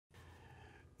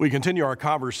We continue our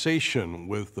conversation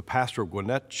with the pastor of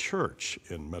Gwinnett Church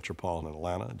in metropolitan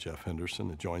Atlanta, Jeff Henderson,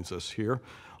 who joins us here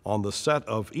on the set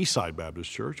of Eastside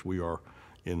Baptist Church. We are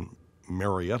in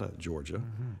Marietta, Georgia,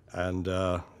 and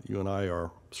you and I are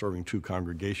serving two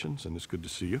congregations, and it's good to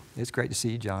see you. It's great to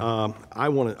see you, John. I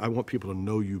want people to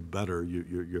know you better.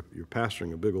 You're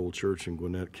pastoring a big old church in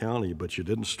Gwinnett County, but you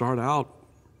didn't start out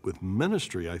with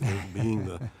ministry, I think, being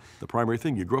the primary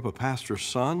thing. You grew up a pastor's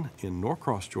son in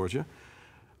Norcross, Georgia.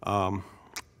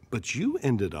 But you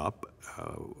ended up,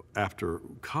 after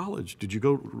college, did you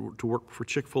go to work for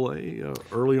Chick-fil-A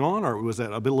early on, or was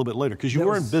that a little bit later? Because you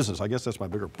were in business. I guess that's my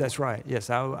bigger point. That's right, yes.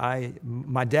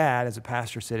 My dad, as a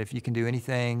pastor, said if you can do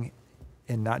anything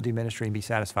and not do ministry and be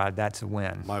satisfied, that's a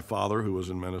win. My father, who was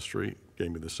in ministry,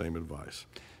 gave me the same advice.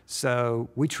 So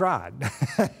we tried.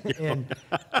 and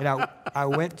I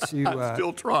went to...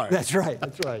 Still trying. That's right,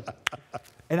 that's right.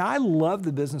 And I love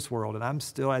the business world, and I'm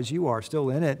still, as you are, still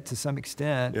in it to some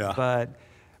extent. Yeah.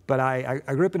 But I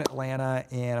grew up in Atlanta,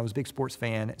 and I was a big sports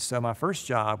fan. So my first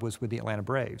job was with the Atlanta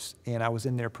Braves, and I was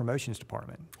in their promotions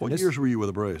department. What years were you with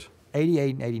the Braves?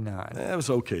 88 and 89. That was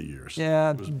okay years.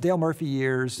 Yeah, Dale Murphy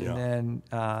years, Yeah. and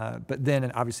then, but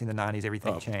then obviously in the 90s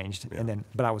everything changed, yeah. and then,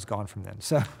 but I was gone from then.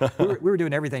 So we were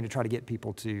doing everything to try to get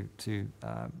people to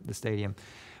the stadium.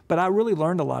 But I really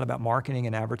learned a lot about marketing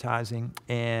and advertising,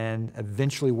 and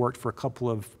eventually worked for a couple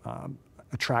of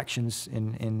attractions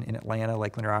in Atlanta,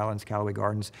 like Lanier Islands, Callaway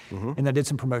Gardens, and I did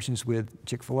some promotions with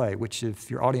Chick-fil-A, which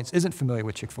if your audience isn't familiar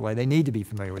with Chick-fil-A, they need to be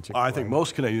familiar with Chick-fil-A. I think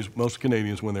most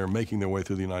Canadians, when they're making their way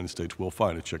through the United States, will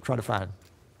find a Chick-fil-A. Try to find.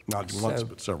 Not once,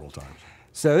 but several times.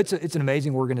 So it's an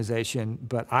amazing organization,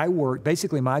 but I worked,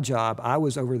 basically my job, I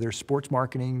was over their sports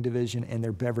marketing division and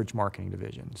their beverage marketing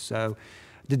division. So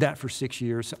did that for 6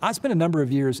 years. So I spent a number of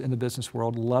years in the business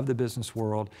world, love the business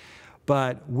world.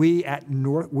 But we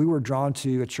were drawn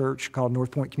to a church called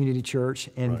North Point Community Church,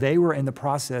 and they were in the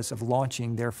process of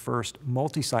launching their first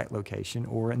multi-site location,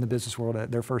 or in the business world,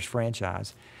 their first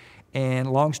franchise.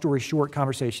 And long story short,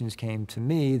 conversations came to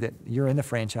me that you're in the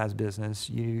franchise business,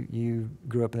 you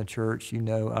grew up in the church, you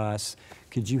know us,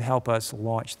 could you help us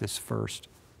launch this first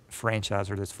franchise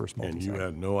or this first multi-site? And you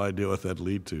had no idea what that'd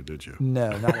lead to, did you?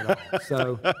 No, not at all.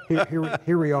 So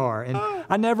here we are. And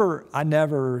I never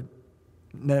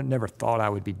thought I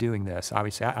would be doing this.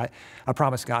 Obviously, I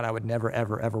promised God I would never,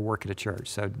 ever work at a church.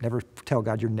 So never tell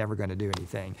God you're never going to do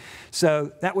anything.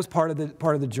 So that was part of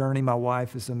the journey. My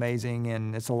wife is amazing,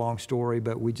 and it's a long story,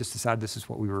 but we just decided this is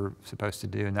what we were supposed to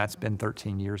do, and that's been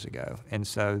 13 years ago. And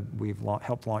so we've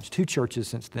helped launch 2 churches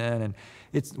since then, and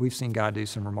we've seen God do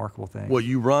some remarkable things. Well,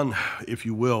 you run, if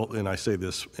you will, and I say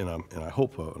this in I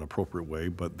hope an appropriate way,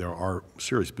 but there are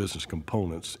serious business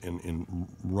components in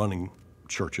running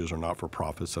churches or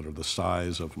not-for-profits that are the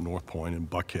size of North Point and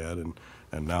Buckhead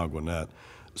and now Gwinnett.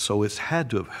 So it's had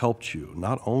to have helped you,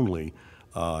 not only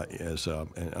as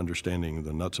understanding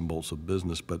the nuts and bolts of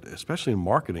business, but especially in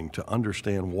marketing, to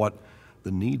understand what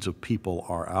the needs of people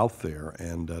are out there,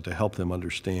 and to help them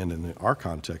understand, in our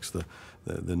context,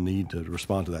 the need to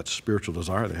respond to that spiritual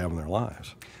desire they have in their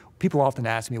lives. People often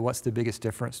ask me, what's the biggest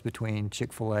difference between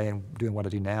Chick-fil-A and doing what I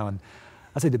do now? And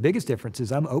I say the biggest difference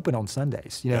is I'm open on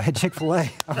Sundays. You know, at Chick-fil-A,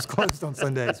 I was closed on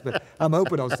Sundays, but I'm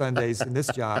open on Sundays in this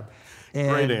job. And,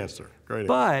 great answer.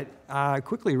 But I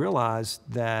quickly realized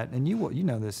that, and you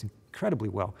know this incredibly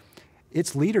well,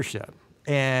 it's leadership.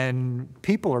 And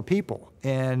people are people.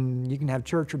 And you can have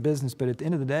church or business, but at the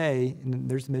end of the day, and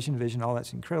there's the mission, vision, all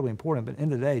that's incredibly important, but at the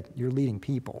end of the day, you're leading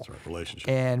people. That's right, relationship.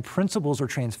 And principles are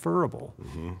transferable.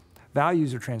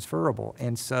 Values are transferable.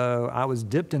 And so I was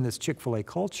dipped in this Chick-fil-A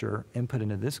culture and put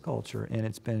into this culture, and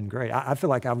it's been great. I feel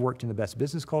like I've worked in the best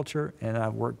business culture, and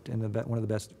I've worked in one of the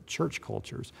best church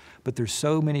cultures. But there's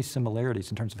so many similarities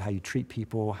in terms of how you treat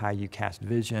people, how you cast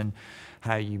vision,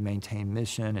 how you maintain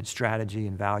mission and strategy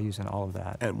and values and all of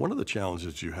that. And one of the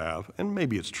challenges you have, and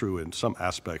maybe it's true in some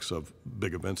aspects of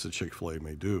big events that Chick-fil-A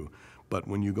may do, but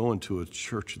when you go into a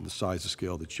church in the size and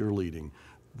scale that you're leading,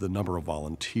 the number of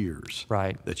volunteers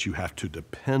that you have to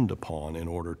depend upon in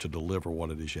order to deliver what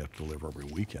it is you have to deliver every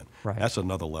weekend. That's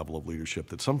another level of leadership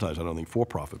that sometimes I don't think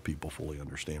for-profit people fully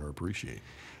understand or appreciate.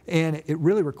 And it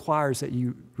really requires that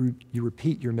you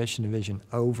repeat your mission and vision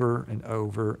over and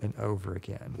over and over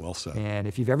again. Well said. And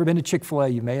if you've ever been to Chick-fil-A,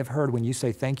 you may have heard when you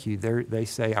say thank you, they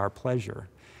say our pleasure.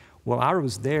 Well, I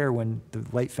was there when the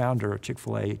late founder of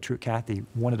Chick-fil-A, Kathy,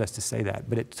 wanted us to say that,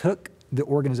 but it took the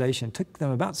organization, took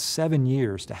them about 7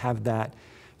 years to have that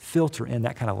filter in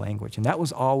that kind of language. And that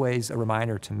was always a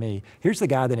reminder to me. Here's the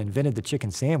guy that invented the chicken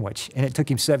sandwich, and it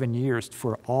took him 7 years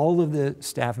for all of the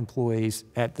staff employees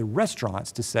at the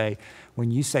restaurants to say,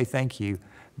 when you say thank you,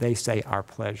 they say our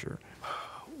pleasure.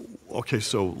 Okay,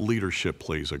 so leadership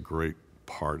plays a great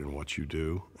part in what you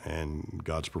do, and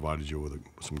God's provided you with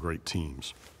some great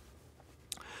teams.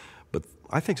 But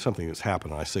I think something that's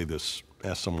happened, and I say this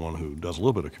as someone who does a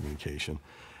little bit of communication,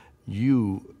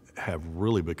 you have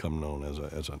really become known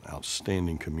as an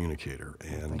outstanding communicator,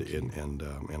 and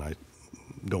I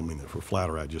don't mean that for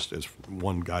flattery. I just, as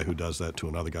one guy who does that to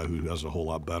another guy who does it a whole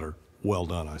lot better, well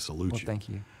done. I salute you. Thank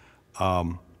you.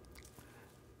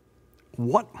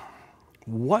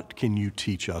 What can you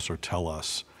teach us or tell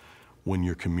us when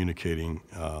you're communicating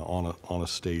on a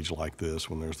stage like this,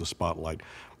 when there's the spotlight?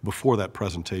 Before that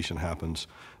presentation happens,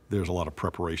 there's a lot of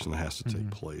preparation that has to take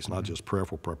place, not just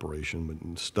prayerful preparation,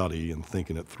 but study and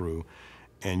thinking it through.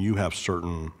 And I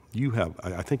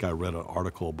think I read an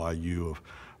article by you of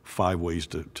 5 ways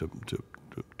to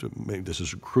make, this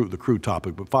is the crude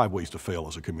topic, but 5 ways to fail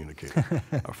as a communicator,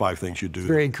 or 5 things you do.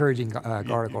 Very encouraging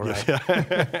article,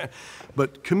 right?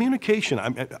 But communication,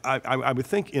 I would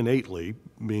think innately,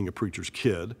 being a preacher's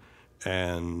kid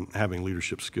and having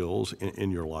leadership skills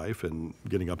in your life and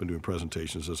getting up and doing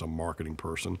presentations as a marketing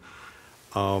person,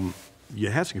 you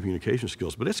had some communication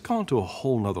skills, but it's gone to a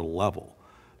whole nother level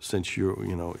since you're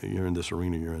in this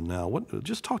arena you're in now.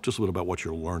 Just talk to us a little bit about what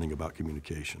you're learning about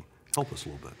communication. Help us a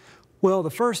little bit. Well,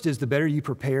 the first is the better you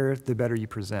prepare, the better you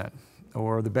present,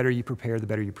 or the better you prepare, the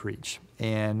better you preach.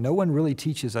 And no one really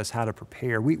teaches us how to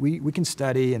prepare. We can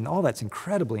study, and all that's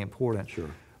incredibly important.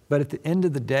 Sure. But at the end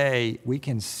of the day, we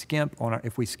can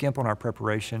if we skimp on our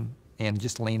preparation and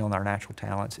just lean on our natural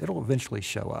talents, it'll eventually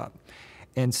show up.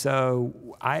 And so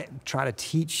I try to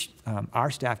teach our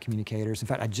staff communicators. In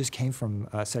fact, I just came from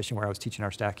a session where I was teaching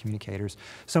our staff communicators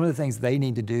some of the things they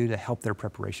need to do to help their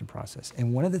preparation process.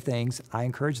 And one of the things I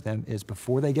encourage them is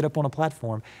before they get up on a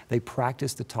platform, they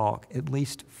practice the talk at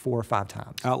least 4 or 5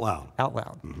 times. Out loud. Out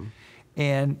loud.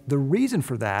 And the reason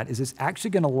for that is it's actually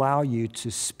going to allow you to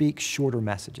speak shorter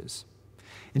messages.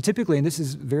 And typically, and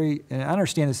I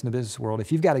understand this in the business world,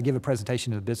 if you've got to give a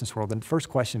presentation in the business world, then the first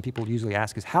question people usually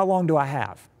ask is, how long do I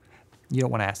have? You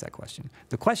don't want to ask that question.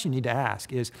 The question you need to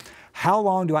ask is, how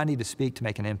long do I need to speak to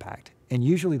make an impact? And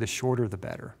usually the shorter, the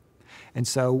better. And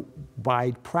so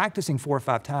by practicing 4 or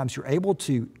 5 times, you're able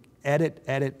to edit,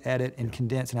 and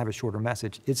condense and have a shorter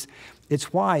message.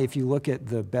 It's why if you look at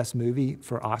the best movie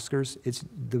for Oscars, it's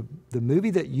the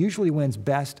movie that usually wins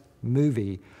best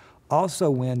movie also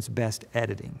wins best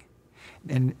editing.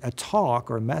 And a talk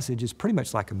or a message is pretty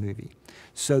much like a movie.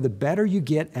 So the better you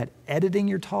get at editing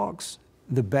your talks,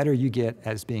 the better you get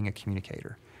as being a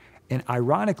communicator. And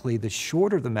ironically, the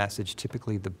shorter the message,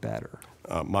 typically the better.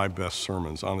 My best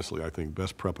sermons, honestly, I think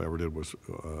best prep I ever did was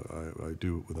I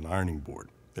do with an ironing board.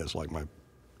 It's like my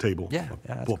table,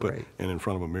 that's pulpit, great. and in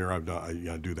front of a mirror.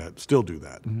 I do that. Still do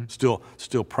that.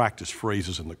 Still practice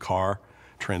phrases in the car,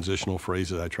 transitional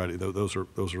phrases. I try to. Those are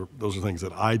things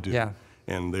that I do,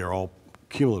 and they are all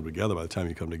cumulative together. By the time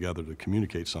you come together to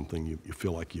communicate something, you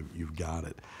feel like you've got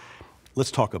it.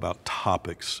 Let's talk about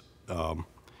topics.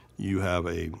 You have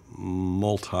a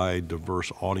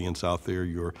multi-diverse audience out there.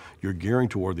 You're gearing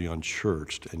toward the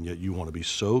unchurched, and yet you want to be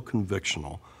so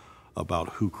convictional about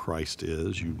who Christ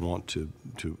is. You want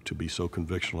to be so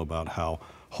convictional about how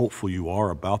hopeful you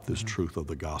are about this truth of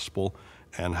the gospel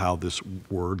and how this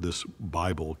word, this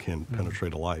Bible, can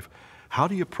penetrate a life. How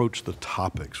do you approach the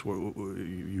topics?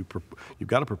 You've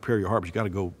got to prepare your heart, but you've got to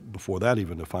go before that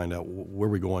even to find out where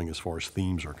we're going as far as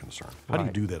themes are concerned. How do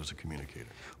you do that as a communicator?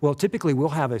 Well, typically we'll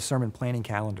have a sermon planning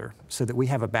calendar so that we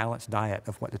have a balanced diet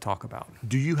of what to talk about.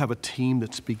 Do you have a team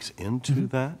that speaks into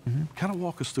that? Kind of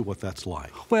walk us through what that's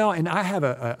like. Well, and I have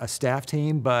a staff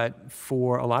team, but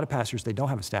for a lot of pastors, they don't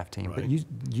have a staff team. But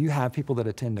you have people that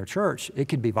attend their church. It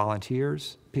could be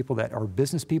volunteers, people that are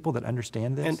business people that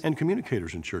understand this. And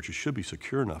communicators in churches should be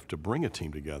secure enough to bring a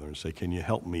team together and say, can you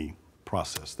help me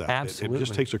process that? Absolutely. It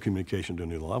just takes their communication to a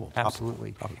new level.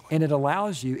 Absolutely. And it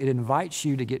allows you, it invites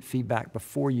you to get feedback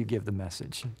before you give the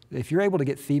message. If you're able to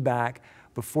get feedback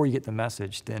before you get the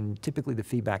message, then typically the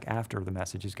feedback after the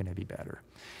message is going to be better.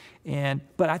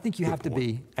 But I think you have to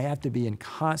be in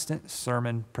constant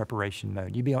sermon preparation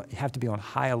mode. You have to be on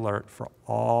high alert for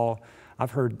all. I've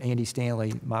heard Andy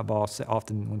Stanley, my boss,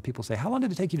 often when people say, how long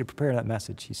did it take you to prepare that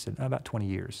message? He said, about 20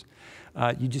 years.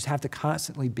 You just have to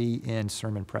constantly be in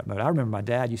sermon prep mode. I remember my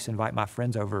dad used to invite my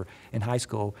friends over in high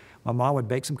school. My mom would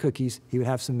bake some cookies, he would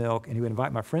have some milk, and he would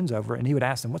invite my friends over, and he would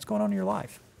ask them, what's going on in your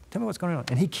life? Tell me what's going on.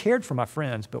 And he cared for my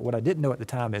friends, but what I didn't know at the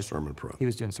time is sermon prep. He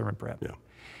was doing sermon prep. Yeah.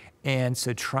 And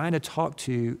so trying to talk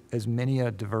to as many a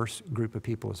diverse group of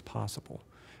people as possible.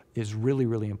 is really,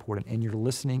 really important, and you're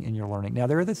listening and you're learning. Now,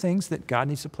 there are the things that God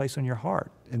needs to place on your heart,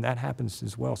 and that happens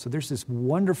as well. So there's this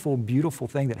wonderful, beautiful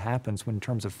thing that happens when in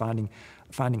terms of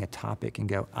finding a topic and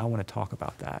go, I want to talk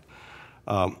about that.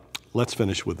 Let's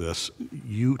finish with this.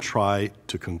 You try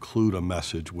to conclude a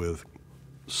message with,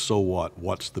 so what?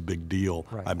 What's the big deal?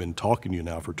 Right. I've been talking to you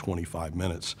now for 25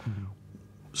 minutes. Mm-hmm.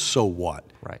 So what?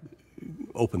 Right.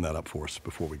 Open that up for us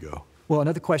before we go. Well,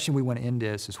 another question we want to end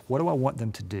is what do I want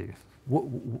them to do?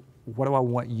 What do I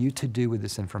want you to do with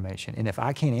this information? And if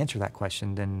I can't answer that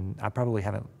question, then I probably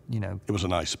haven't, It was a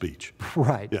nice speech.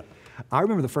 Right. Yeah. I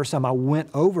remember the first time I went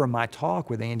over my talk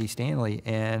with Andy Stanley,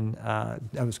 and I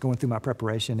was going through my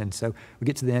preparation, and so we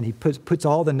get to the end, he puts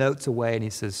all the notes away, and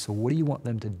he says, so what do you want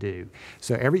them to do?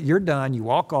 So you're done, you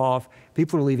walk off,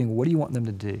 people are leaving, what do you want them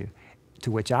to do?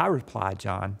 To which I replied,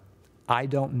 John, I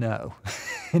don't know.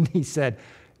 And he said,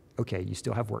 okay, you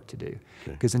still have work to do.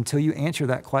 Because until you answer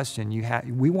that question,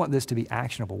 we want this to be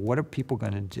actionable. What are people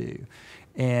going to do?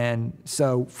 And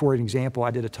so, for an example,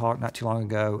 I did a talk not too long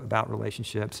ago about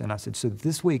relationships, and I said, so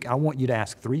this week I want you to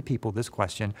ask 3 people this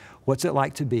question: what's it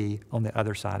like to be on the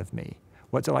other side of me?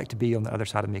 What's it like to be on the other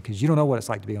side of me? Because you don't know what it's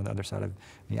like to be on the other side of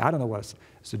me. I don't know what it's like.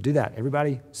 So do that.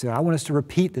 Everybody, so I want us to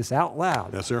repeat this out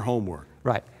loud. That's their homework.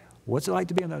 Right. What's it like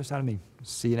to be on the other side of me?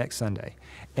 See you next Sunday.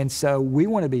 And so we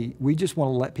just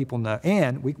want to let people know,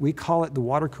 and we call it the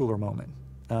water cooler moment.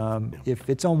 If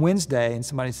it's on Wednesday and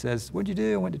somebody says, what'd you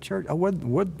do? I went to church. Oh,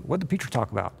 what did the preacher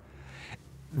talk about?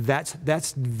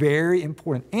 That's very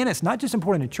important. And it's not just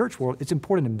important in the church world, it's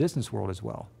important in business world as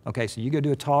well. Okay, so you go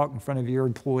do a talk in front of your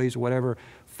employees or whatever,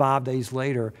 5 days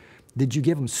later, did you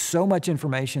give them so much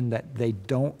information that they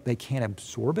can't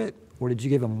absorb it? Or did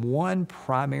you give them one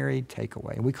primary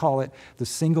takeaway? And we call it the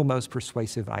single most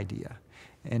persuasive idea.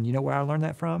 And you know where I learned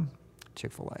that from?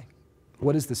 Chick-fil-A.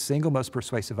 What is the single most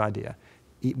persuasive idea?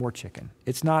 Eat more chicken.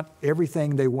 It's not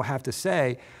everything they will have to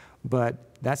say,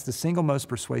 but that's the single most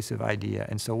persuasive idea.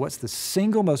 And so what's the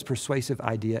single most persuasive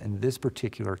idea in this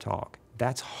particular talk?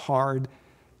 That's hard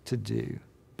to do,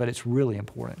 but it's really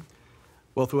important.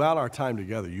 Well, throughout our time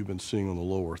together, you've been seeing on the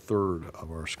lower third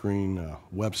of our screen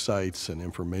websites and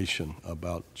information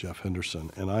about Jeff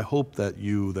Henderson. And I hope that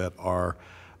you that are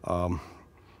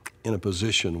in a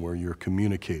position where you're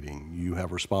communicating, you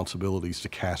have responsibilities to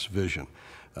cast vision,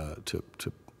 to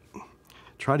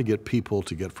try to get people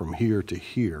to get from here to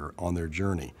here on their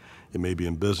journey. It may be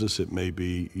in business, it may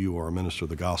be you are a minister of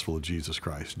the gospel of Jesus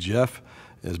Christ. Jeff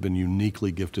has been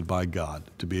uniquely gifted by God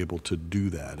to be able to do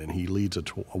that, and he leads a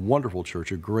wonderful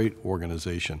church, a great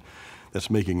organization that's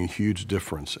making a huge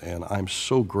difference, and I'm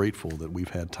so grateful that we've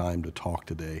had time to talk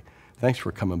today. Thanks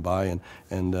for coming by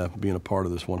and being a part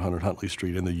of this 100 Huntley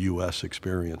Street in the U.S.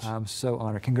 experience. I'm so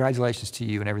honored. Congratulations to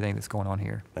you and everything that's going on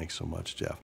here. Thanks so much, Jeff.